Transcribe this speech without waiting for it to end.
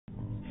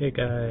Hey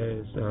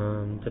guys,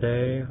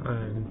 today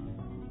I'm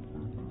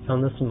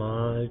on this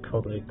mod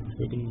called like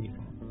 3D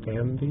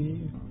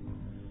Bambi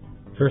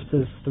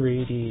versus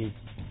 3D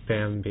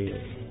Bambi,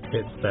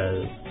 it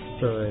says.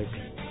 So like,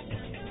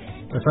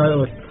 I thought it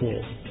looked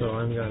cool, so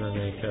I'm gonna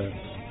make a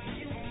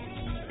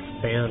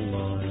fan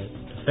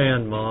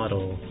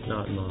model,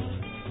 not mod.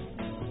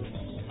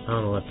 I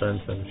don't know what the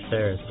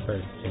stairs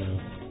first, you know.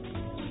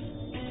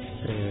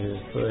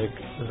 Anyways, like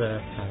the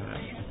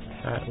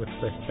hat looks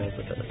like there's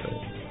a bit of a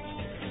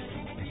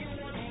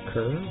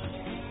curve,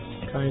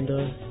 kinda,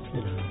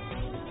 you know.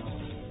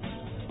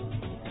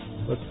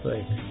 Let's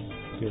like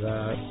do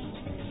that.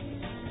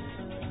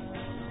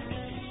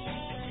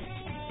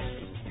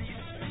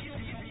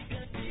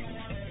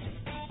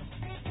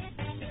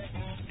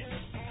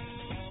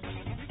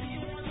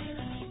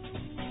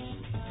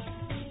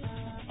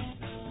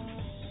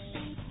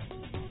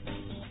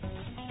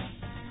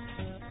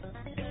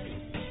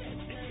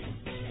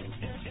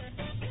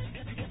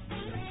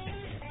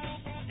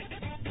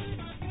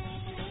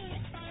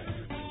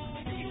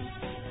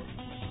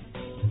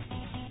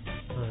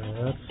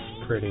 That's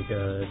pretty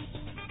good.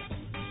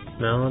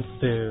 Now let's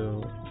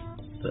do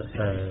the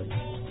head.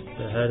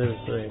 The head is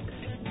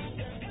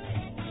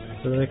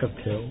like a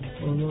pill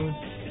almost.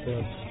 So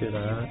let's do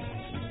that.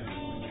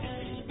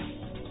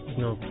 There's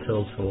no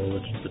pill tool,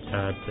 which is a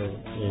tad bit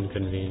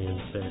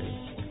inconveniencing.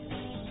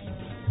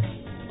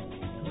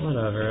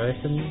 Whatever, I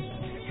can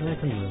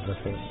live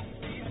with it.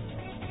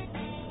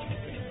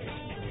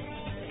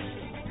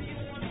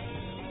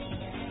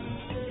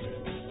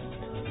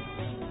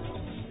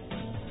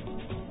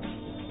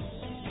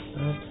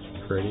 That's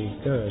pretty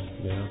good,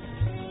 yeah.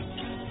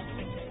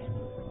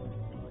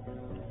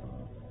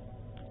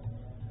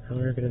 Now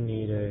we're gonna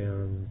need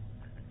a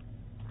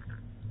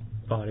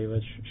body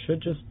which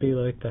should just be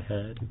like the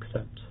head,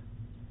 except a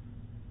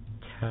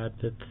tad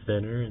bit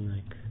thinner and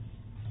like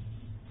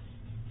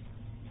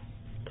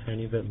a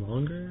tiny bit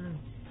longer.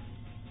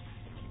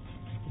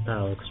 That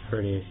looks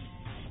pretty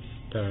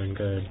darn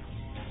good,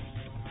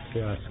 if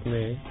you ask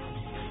me.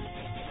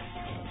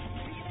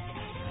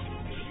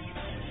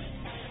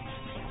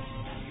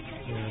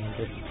 I'm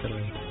just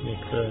gonna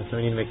make I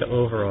need to make the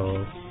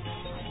overalls.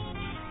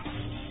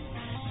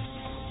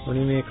 When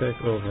you make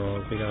like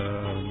overalls, we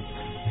gotta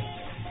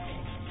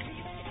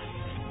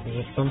is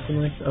it something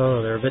like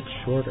oh, they're a bit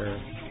shorter.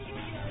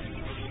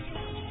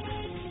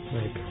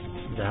 Like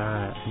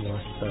that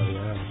more so,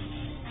 yeah.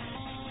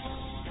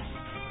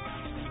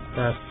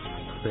 That's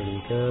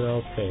pretty good,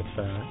 I'll take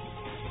that.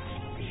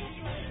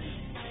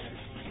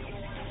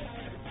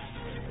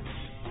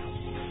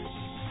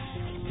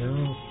 Now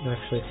I'll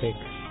actually take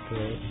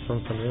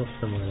something real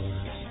similar to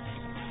that.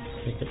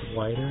 Make it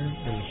wider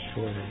and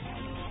shorter.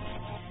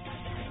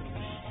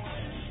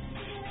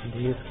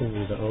 These can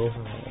be the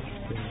overalls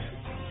too.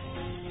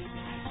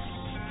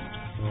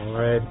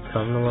 Alright,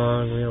 coming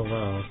along real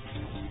well.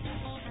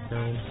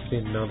 Now we just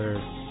need another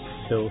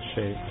pill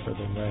shape for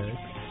the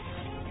legs.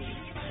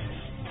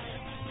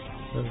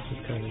 Let's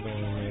just kind of go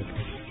like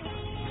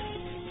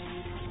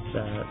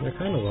that. They're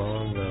kind of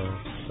long though,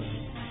 so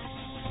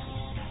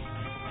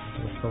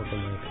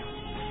something like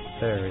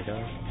there we go.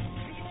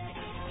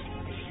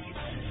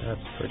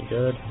 That's pretty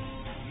good.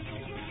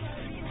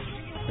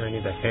 I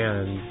need the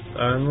hands.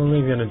 I'm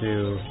only gonna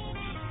do...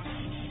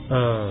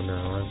 oh no,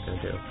 I'm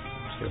gonna do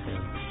 2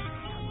 hands.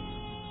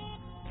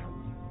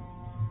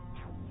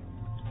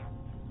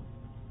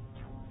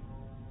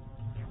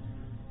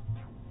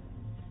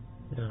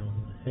 No,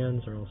 the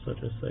hands are also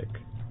just like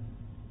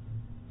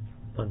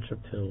a bunch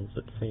of pills,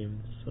 it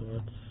seems, so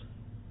let's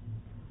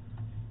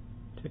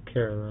take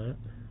care of that.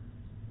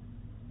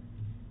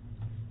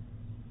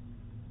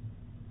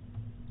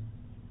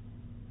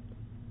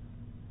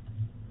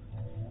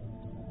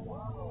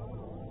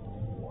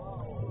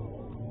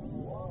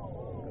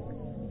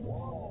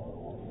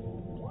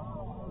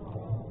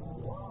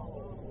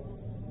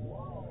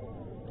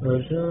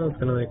 Originally I was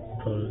gonna like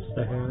pose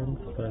the hands,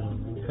 but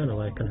I'm kinda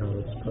liking how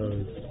this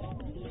pose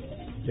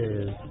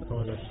is,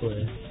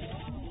 honestly.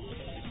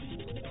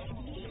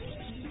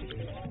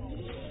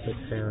 This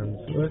hands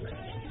looks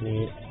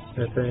neat,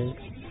 I think.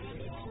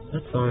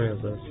 What song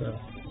is this though?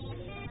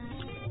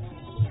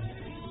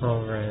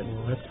 Alright,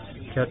 let's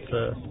get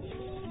the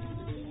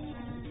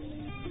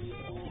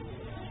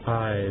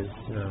eyes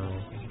now.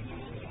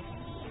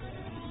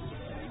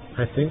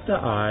 I think the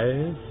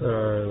eyes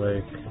are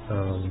like,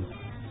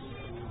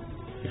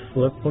 you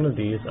flip one of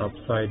these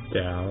upside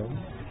down,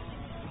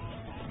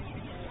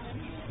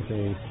 and then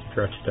you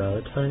stretch it out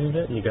a tiny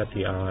bit, and you got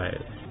the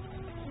eyes.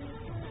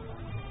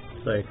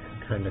 It's like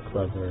kind of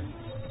clever.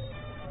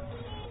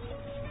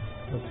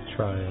 Let's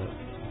try it.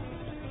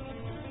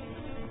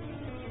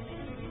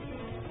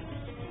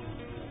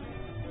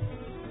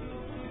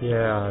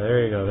 Yeah,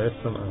 there you go,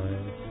 there's some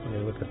eyes. I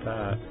mean, look at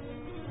that.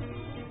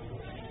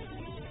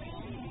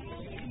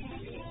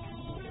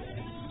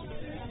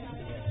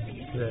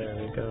 There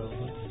we go.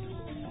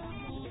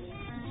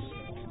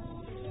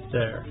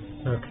 There.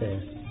 Okay.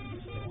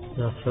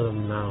 Now for the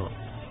mouth.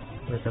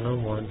 We're gonna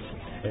want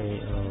a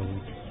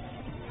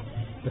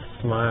The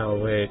smile,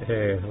 wait,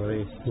 hey, let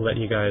me let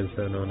you guys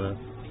in on a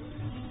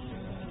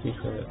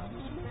secret.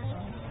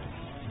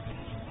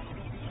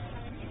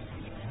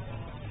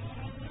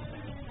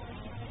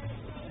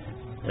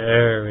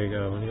 There we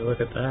go, when you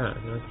look at that,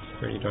 that's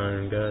pretty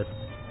darn good.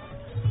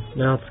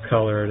 Now it's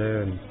color it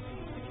in.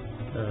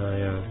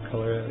 Yeah,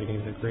 color it, we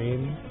need the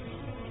green.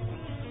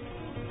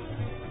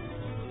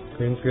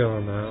 Green's go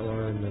on that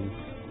one, and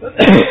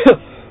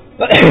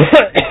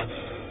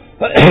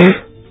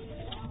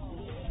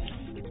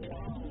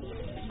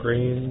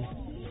green.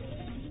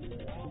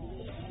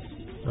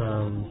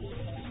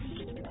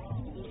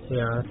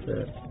 Yeah, that's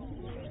it.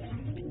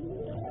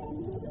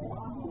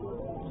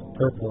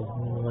 Purple.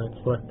 Oh, I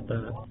select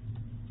that.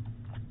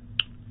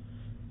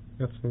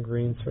 Got some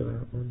greens for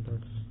that one.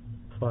 Let's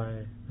apply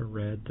a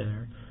red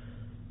there.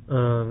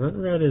 That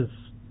red is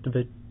a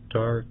bit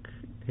dark,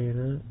 ain't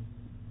it?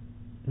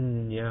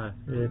 Yeah,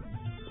 it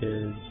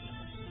is.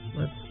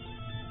 Let's.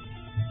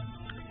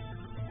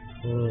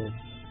 Whoa.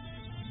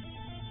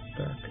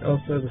 Back.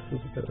 Also, this is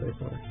a bit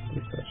like more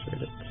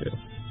desaturated too.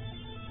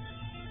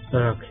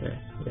 Okay,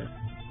 yeah.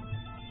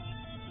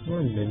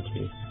 More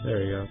minty. There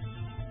we go.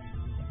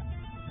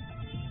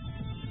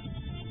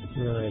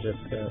 And then I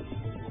just get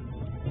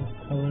this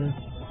color.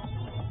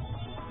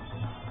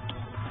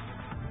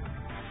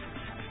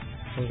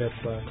 I'll get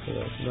black for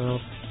that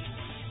mouth.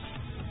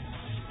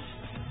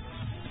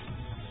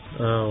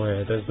 Oh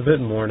wait, there's a bit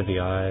more to the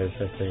eyes,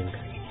 I think.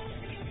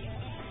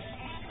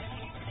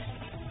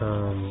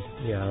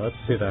 Yeah, let's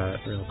do that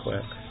real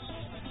quick.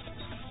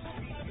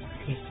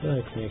 Just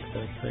like make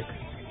this like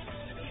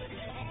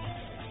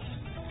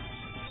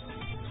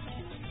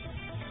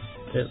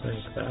bit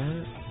like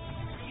that.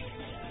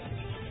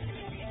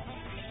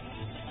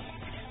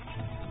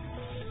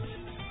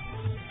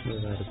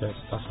 Move that a bit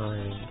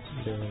behind,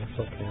 doing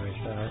something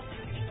like that.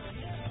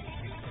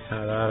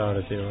 Yeah, that ought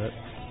to do it.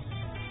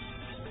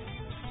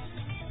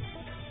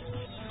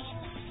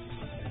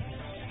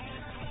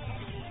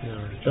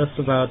 Yeah, just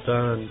about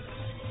done,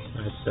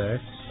 I'd say.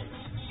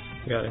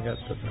 Gotta get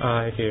this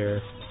eye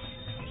here,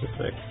 just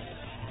like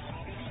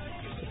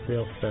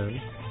real thin.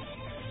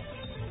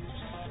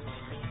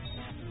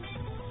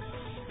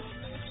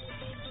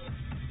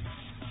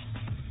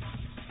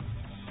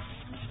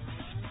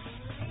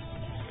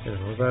 Okay,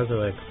 those eyes are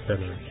like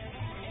thinner.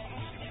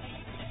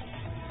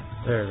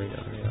 There we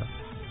go, yeah.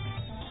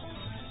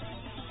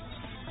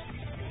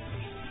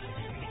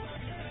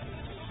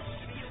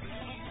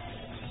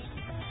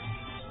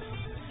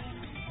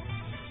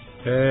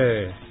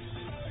 Hey,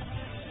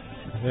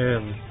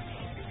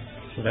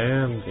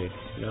 bambi.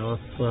 Now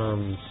let's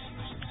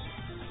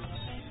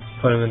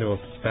put him into a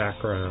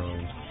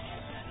background.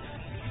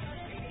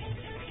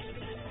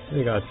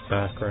 We got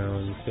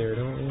backgrounds here,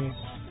 don't we?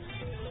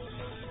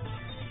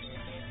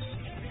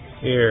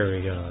 Here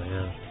we go.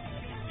 Yeah.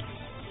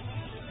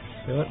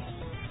 So what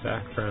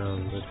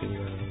background would be?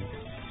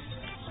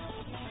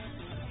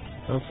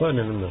 I'm putting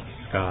him in the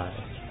sky.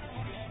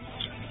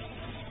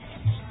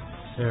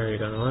 There you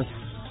go.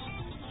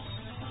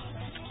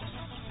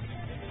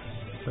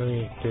 Let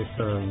me do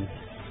some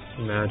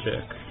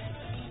magic.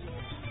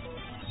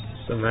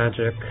 Some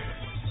magic.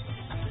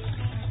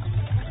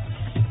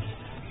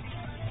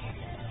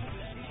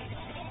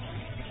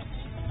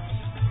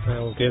 I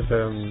will give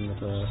him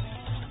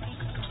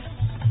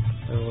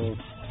I will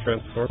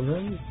transform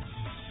him.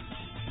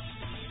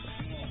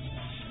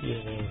 He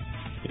will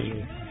be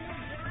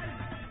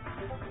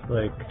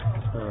like,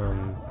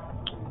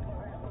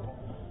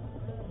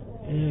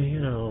 yeah, you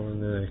know,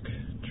 like,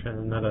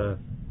 meta.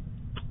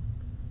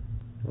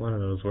 One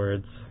of those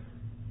words.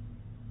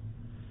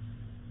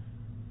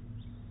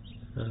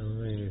 I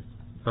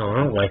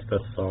don't like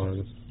this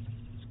song.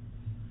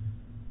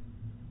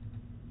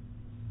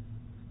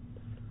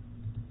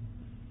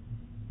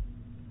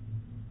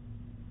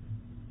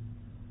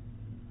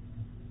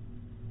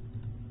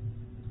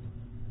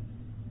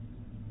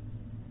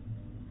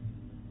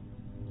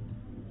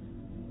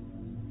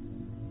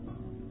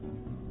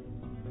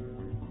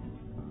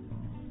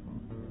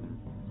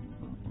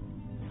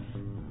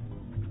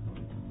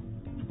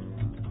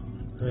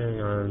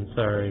 Hang on,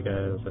 sorry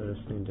guys, I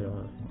just need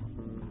to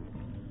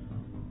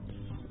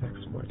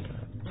export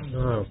that.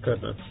 Oh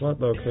goodness, what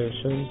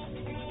location?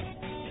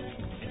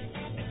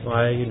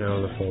 Why, you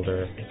know the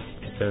folder.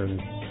 It's been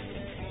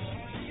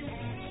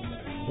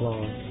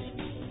long.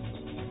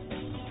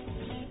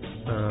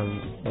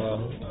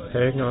 Well,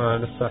 hang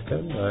on a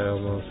second, I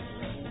almost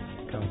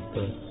got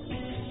this.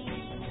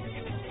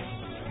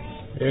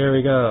 Here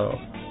we go.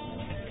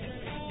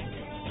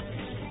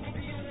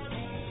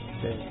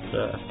 It's,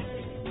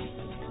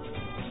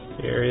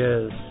 here he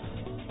is.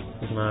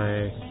 This is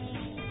my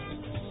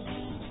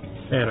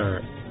fan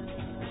art.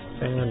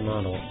 Fan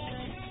model.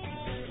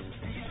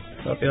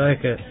 Hope you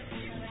like it.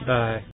 Bye.